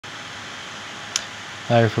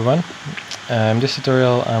Hi everyone. In this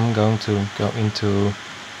tutorial I'm going to go into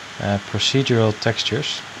procedural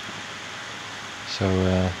textures. So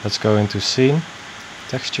let's go into Scene,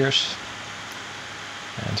 Textures,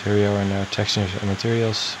 and here we are in our Textures and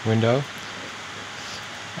Materials window.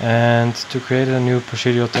 And to create a new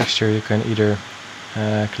procedural texture you can either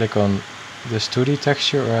click on this 2D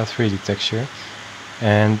texture or a 3D texture,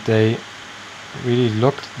 and they really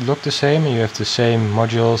look the same, and you have the same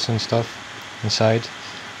modules and stuff inside.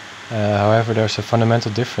 However, there's a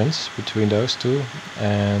fundamental difference between those two,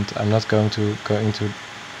 and I'm not going to go into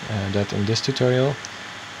that in this tutorial.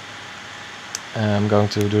 I'm going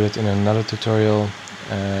to do it in another tutorial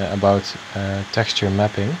about texture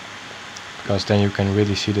mapping, because then you can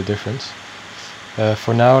really see the difference.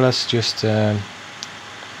 For now, let's just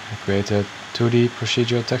create a 2D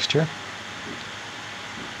procedural texture.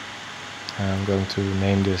 I'm going to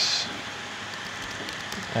name this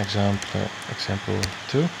example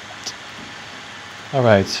 2.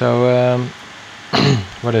 Alright, so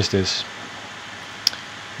what is this?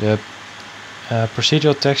 The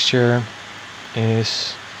procedural texture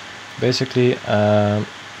is basically a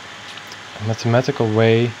mathematical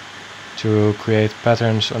way to create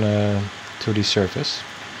patterns on a 2D surface.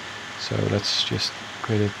 So let's just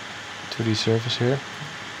create a 2D surface here,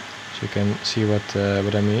 so you can see what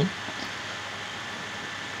I mean.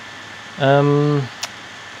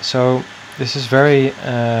 So this is very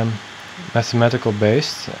mathematical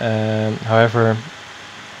based. However,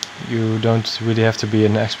 you don't really have to be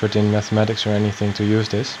an expert in mathematics or anything to use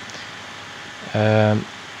this. A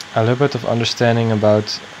little bit of understanding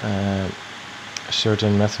about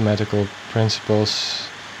certain mathematical principles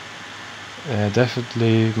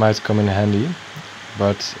definitely might come in handy,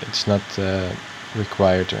 but it's not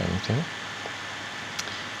required or anything.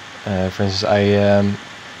 For instance,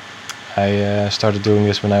 I started doing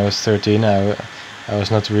this when I was 13. I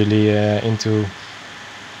was not really into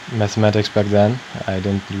mathematics back then. I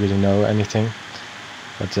didn't really know anything,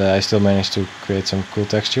 but I still managed to create some cool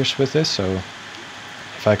textures with this, so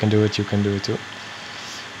if I can do it, you can do it too.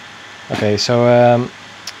 Okay, so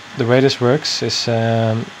the way this works is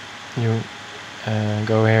you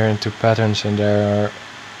go here into patterns, and there are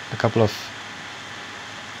a couple of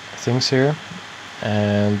things here,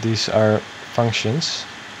 and these are functions.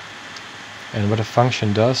 And what a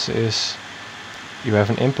function does is you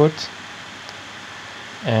have an input,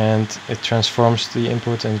 and it transforms the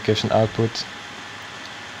input and gives an output,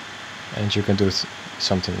 and you can do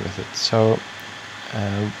something with it. So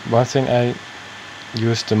one thing I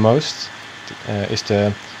use the most is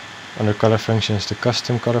under color functions, the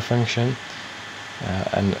custom color function,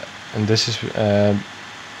 and this is a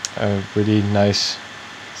really nice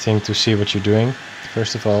thing to see what you're doing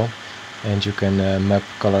first of all, and you can map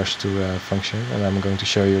colors to a function, and I'm going to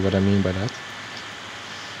show you what I mean by that.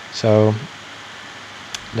 So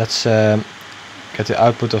let's get the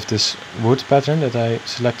output of this wood pattern that I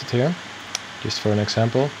selected here, just for an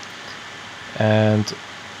example, and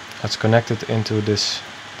let's connect it into this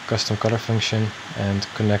custom color function and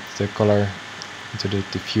connect the color into the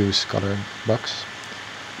diffuse color box.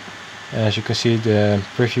 As you can see, the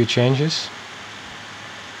preview changes,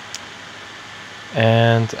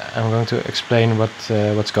 and I'm going to explain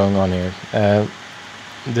what's going on here.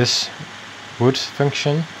 This wood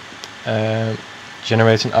function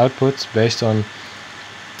generates an output based on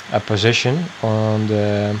a position on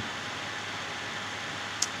the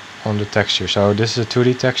texture. So this is a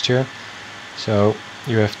 2D texture, so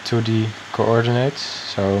you have 2D coordinates.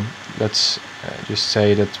 So let's just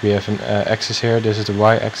say that we have an axis here. This is the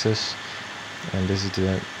y-axis, and this is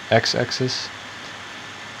the x-axis.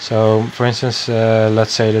 So for instance,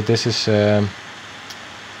 let's say that this is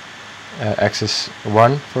axis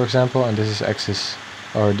 1, for example, and this is axis,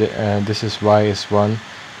 or this is y is 1.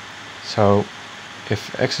 So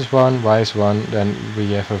if x is 1, y is 1, then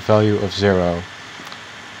we have a value of 0.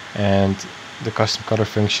 And the custom color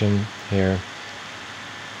function here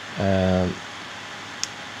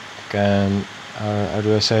can, how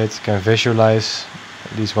do I say it, can visualize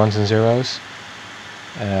these ones and zeros.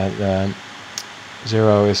 And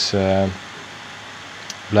 0 is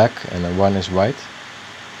black and 1 is white.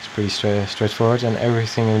 It's pretty straightforward, and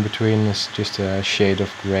everything in between is just a shade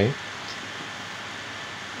of gray.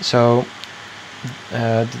 So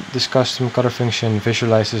this custom color function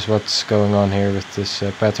visualizes what's going on here with this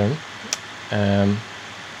pattern.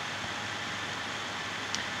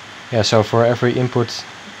 Yeah, so for every input,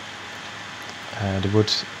 the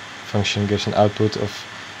wood function gives an output of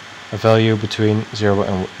a value between 0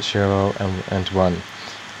 and 1.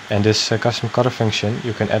 And this custom color function,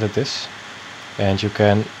 you can edit this, and you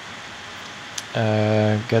can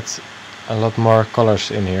get a lot more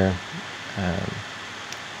colors in here,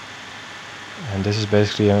 and this is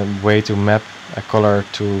basically a way to map a color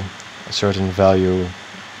to a certain value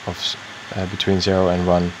of between 0 and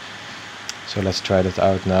 1. So let's try that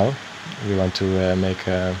out now. We want to make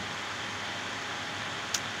a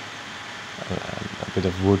bit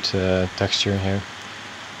of wood texture here.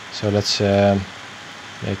 So let's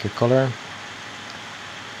make a color,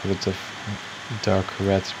 a bit of dark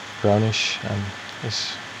red brownish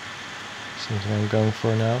is something I'm going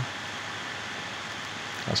for now.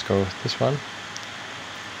 Let's go with this one.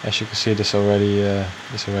 As you can see, this already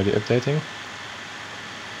updating.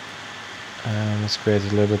 Let's create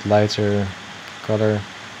a little bit lighter color,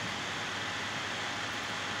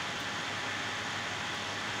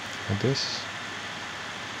 like this.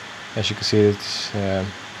 As you can see,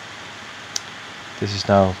 this is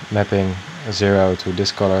now mapping 0 to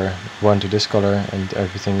this color, 1 to this color, and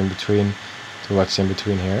everything in between to what's in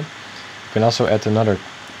between here. You can also add another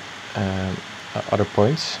other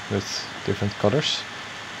points with different colors.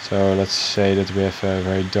 So let's say that we have a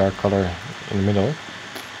very dark color in the middle.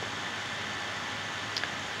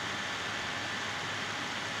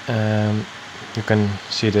 You can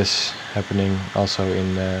see this happening also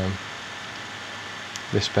in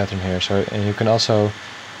this pattern here. So, and you can also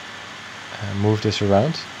move this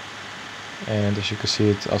around, and as you can see,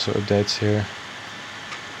 it also updates here.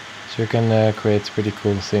 So you can create pretty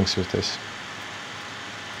cool things with this.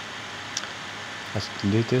 Let's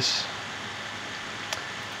delete this.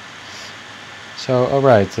 So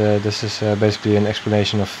alright, this is basically an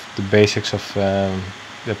explanation of the basics of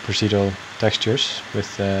the procedural textures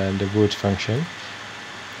with the wood function.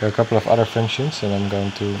 There are a couple of other functions, and I'm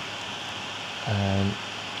going to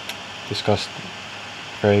discuss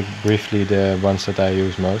very briefly the ones that I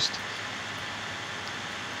use most.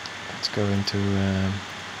 Let's go into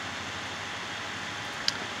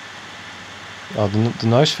well, the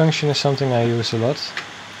noise function is something I use a lot.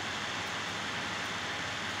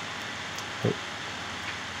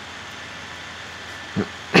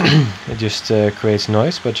 It just creates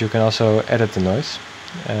noise, but you can also edit the noise.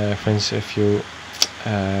 For instance, if you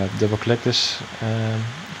double click this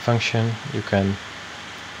function, you can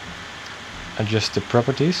adjust the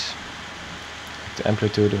properties, the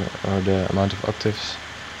amplitude or the amount of octaves.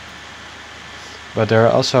 But there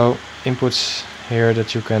are also inputs here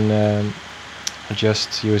that you can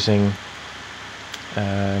adjust using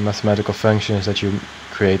mathematical functions that you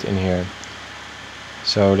create in here.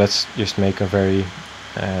 So let's just make a very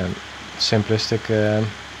simplistic,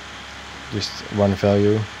 just one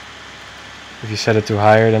value. If you set it to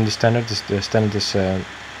higher than the standard is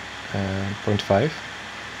 0.5.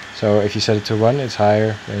 So if you set it to 1, it's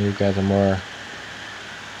higher, then you get a more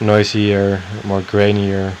noisier, more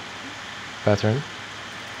grainier pattern.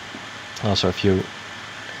 Also, if you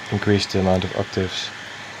increase the amount of octaves,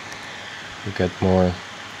 you get more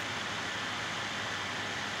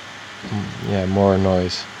more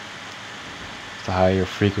noise, the higher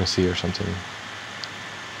frequency or something.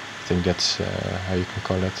 I think that's how you can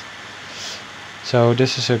call it. So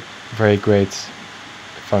this is a very great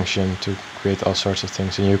function to create all sorts of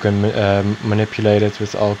things, and you can manipulate it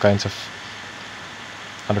with all kinds of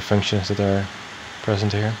other functions that are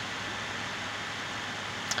present here.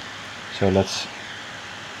 So let's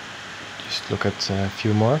just look at a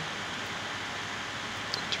few more.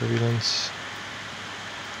 Turbulence.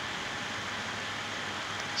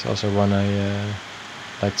 It's also one I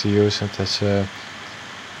like to use. It has a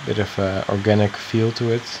bit of an organic feel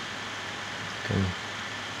to it. You can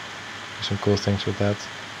do some cool things with that.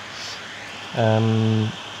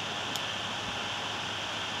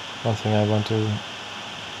 One thing I want to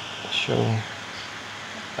show.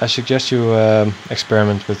 I suggest you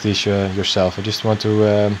experiment with these yourself. I just want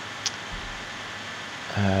to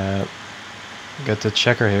get the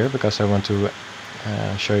checker here because I want to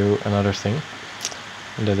show you another thing,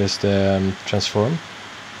 and that is the transform.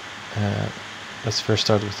 Let's first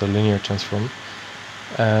start with the linear transform.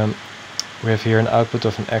 We have here an output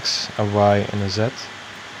of an x, a y, and a z,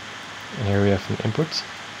 and here we have an input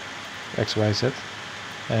x, y, z,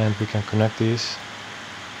 and we can connect these,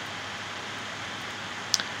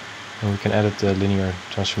 and we can edit the linear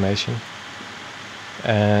transformation.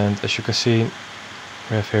 And as you can see,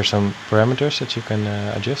 we have here some parameters that you can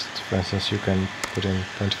adjust. For instance, you can put in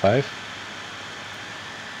 0.5.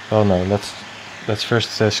 Well, no, let's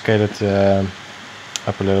first scale it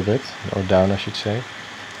up a little bit, or down I should say.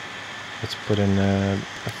 Let's put in a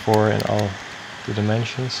 4 in all the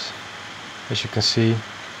dimensions. As you can see,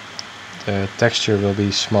 the texture will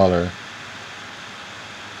be smaller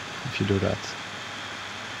if you do that.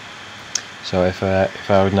 So if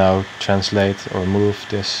I would now translate or move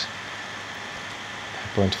this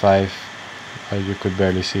 0.5. You could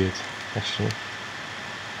barely see it actually.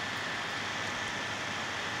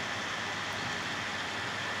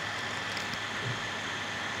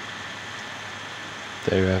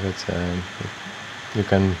 There you have it. You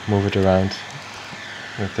can move it around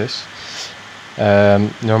with this.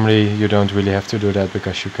 Normally you don't really have to do that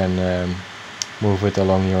because you can move it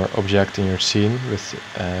along your object in your scene with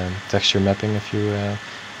texture mapping if you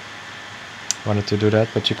wanted to do that.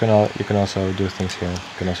 But you can also do things here.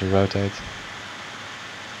 You can also rotate.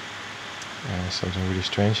 Something really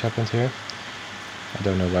strange happened here. I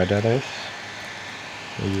don't know why that is.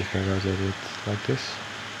 Maybe if I rotate it like this.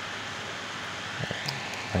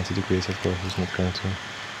 90 degrees, of course, is not going to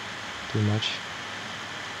do much.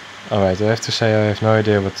 Alright, I have to say I have no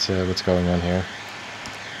idea what's going on here.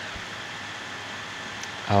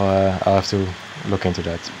 I'll have to look into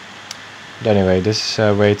that. But anyway, this is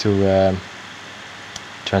a way to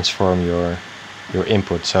transform your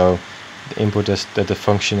input. So the input that the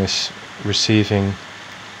function is receiving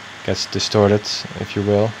gets distorted, if you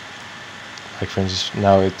will. Like for instance,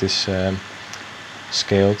 now it is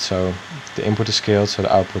scaled, so the input is scaled, so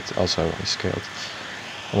the output also is scaled.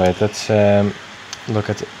 Alright, let's look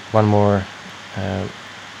at one more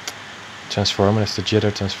transform, and that's the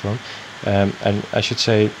jitter transform. And I should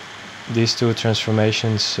say these two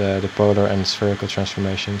transformations, the polar and spherical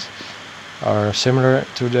transformations, are similar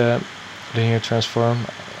to the linear transform,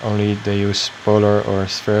 only they use polar or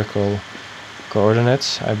spherical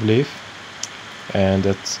coordinates, I believe, and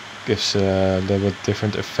that gives a little bit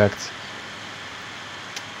different effect.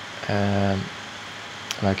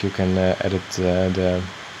 Like you can edit the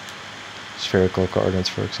spherical coordinates,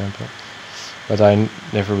 for example, but I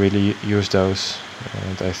never really use those,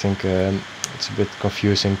 and I think it's a bit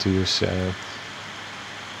confusing to use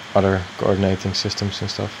other coordinating systems and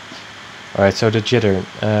stuff. Alright, so the jitter.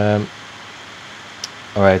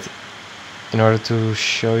 Alright, in order to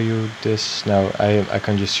show you this now, I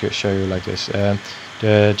can just show you like this.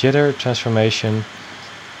 The jitter transformation,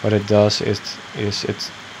 what it does is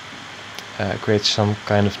it creates some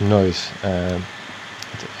kind of noise.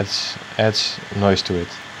 It adds noise to it.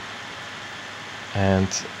 And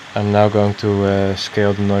I'm now going to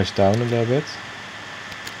scale the noise down a little bit.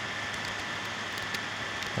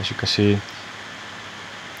 As you can see,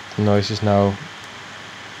 the noise is now,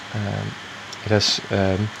 it has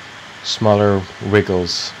smaller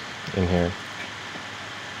wiggles in here.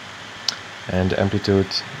 And the amplitude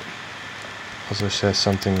also says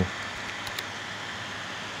something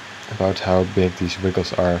about how big these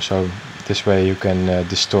wiggles are. So this way you can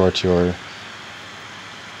distort your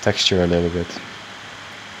texture a little bit.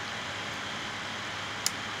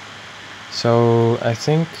 So I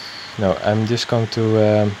think, no, I'm just going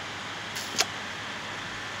to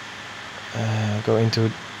go into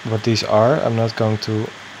what these are. I'm not going to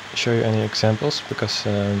show you any examples because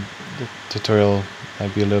the tutorial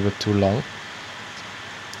might be a little bit too long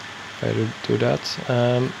if I do that.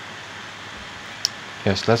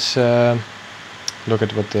 Yes, let's look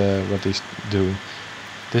at what these do.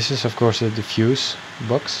 This is of course the diffuse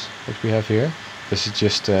box that we have here. This is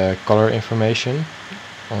just color information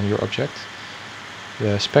on your object.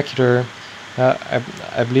 The specular,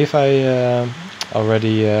 I believe I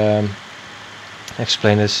already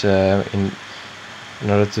explained this in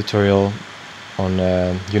another tutorial on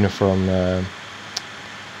uniform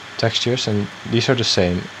textures, and these are the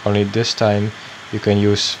same, only this time you can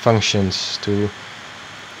use functions to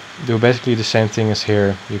do basically the same thing as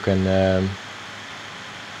here. You can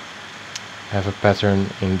have a pattern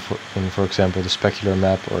in for example the specular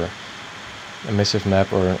map or emissive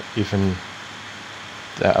map, or even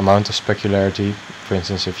the amount of specularity. For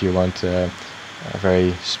instance, if you want a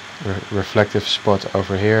very reflective spot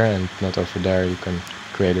over here and not over there, you can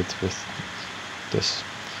create it with this.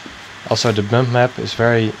 Also the bump map is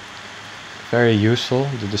very useful,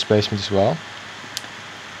 the displacement as well,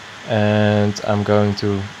 and I'm going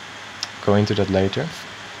to go into that later.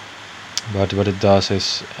 But what it does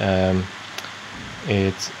is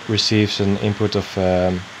it receives an input of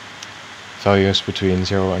values between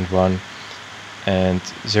 0 and 1, and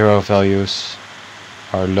 0 values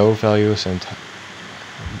are low values and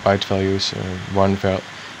byte values, 1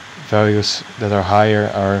 values that are higher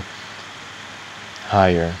are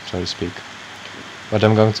higher, so to speak. But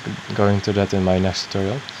I'm going to go into that in my next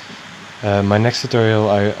tutorial. My next tutorial,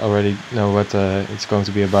 I already know what it's going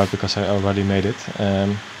to be about because I already made it.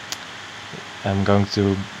 I'm going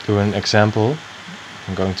to do an example.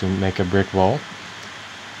 I'm going to make a brick wall.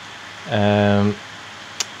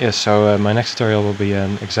 Yes, so my next tutorial will be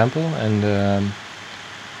an example, and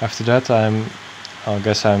after that I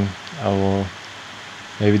will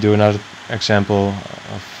maybe do another example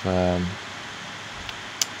of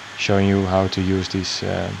showing you how to use these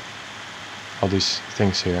all these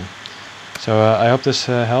things here. So I hope this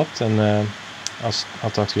helped, and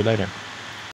I'll talk to you later.